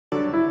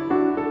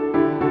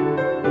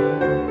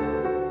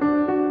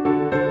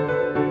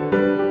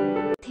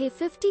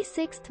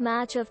56th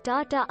match of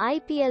Tata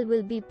IPL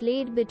will be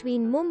played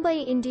between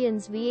Mumbai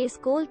Indians vs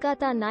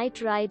Kolkata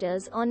Knight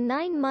Riders on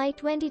 9 May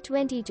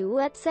 2022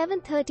 at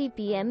 7:30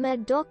 p.m.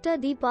 at Dr.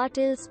 D.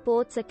 Patil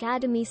Sports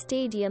Academy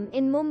Stadium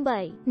in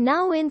Mumbai.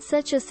 Now in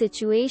such a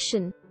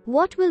situation,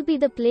 what will be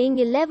the playing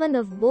 11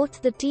 of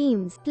both the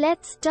teams?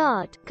 Let's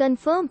start.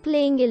 Confirm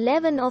playing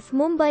 11 of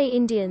Mumbai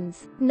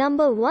Indians.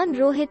 Number 1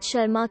 Rohit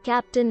Sharma,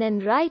 captain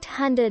and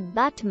right-handed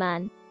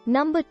batsman.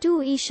 Number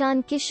 2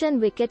 Ishan, Kishan,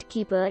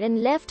 wicket-keeper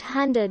and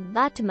left-handed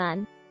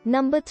batsman.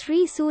 Number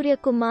 3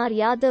 Suryakumar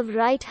Yadav,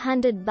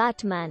 right-handed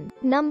batsman.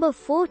 Number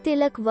 4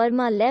 Tilak,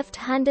 Verma,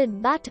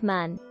 left-handed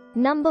batsman.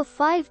 Number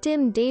 5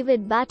 Tim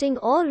David, batting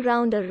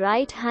all-rounder,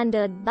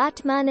 right-handed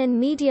batsman and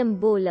medium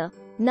bowler.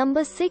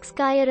 Number 6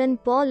 Kieron,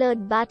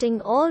 Pollard,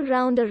 batting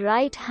all-rounder,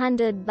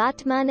 right-handed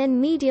batsman and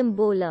medium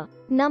bowler.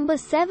 Number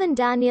 7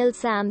 Daniel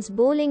Sams,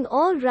 bowling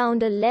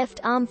all-rounder,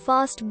 left-arm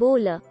fast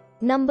bowler.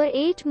 Number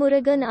 8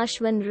 Murugan,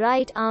 Ashwin,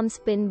 right-arm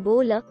spin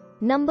bowler.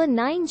 Number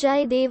 9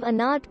 Jaydev,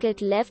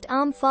 Unadkat,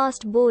 left-arm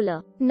fast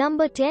bowler.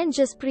 Number 10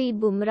 Jasprit,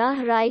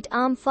 Bumrah,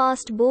 right-arm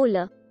fast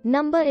bowler.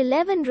 Number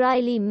 11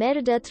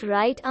 Meredith,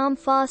 right-arm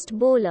fast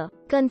bowler.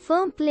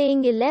 Confirm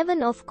playing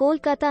 11 of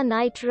Kolkata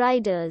Knight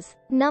Riders.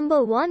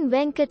 Number 1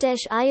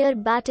 Venkatesh, Iyer,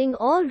 batting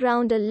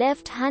all-rounder,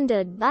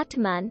 left-handed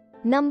batsman.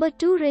 Number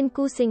 2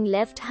 Rinku, Singh,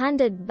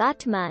 left-handed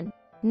batsman.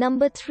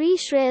 Number 3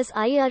 Shreyas,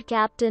 Iyer,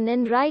 captain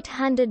and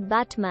right-handed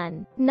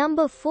batsman.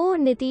 Number 4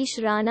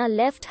 Nitish, Rana,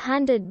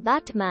 left-handed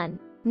batsman.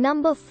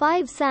 Number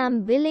 5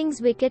 Sam,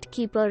 Billings,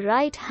 wicket-keeper,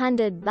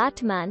 right-handed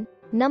batsman.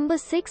 Number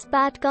 6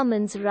 Pat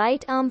Cummins,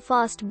 right-arm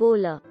fast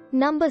bowler.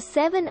 Number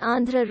 7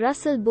 Andhra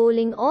Russell,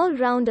 bowling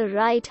all-rounder,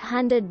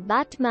 right-handed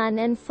batsman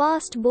and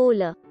fast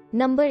bowler.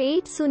 Number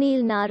 8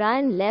 Sunil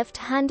Narayan,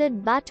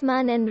 left-handed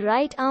batsman and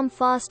right-arm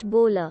fast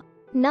bowler.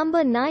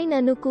 Number 9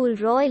 Anukul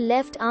Roy,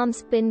 left-arm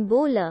spin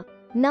bowler.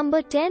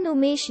 Number 10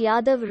 Umesh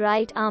Yadav,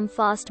 right-arm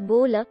fast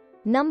bowler.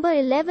 Number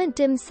 11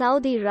 Tim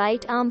Southee,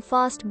 right-arm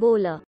fast bowler.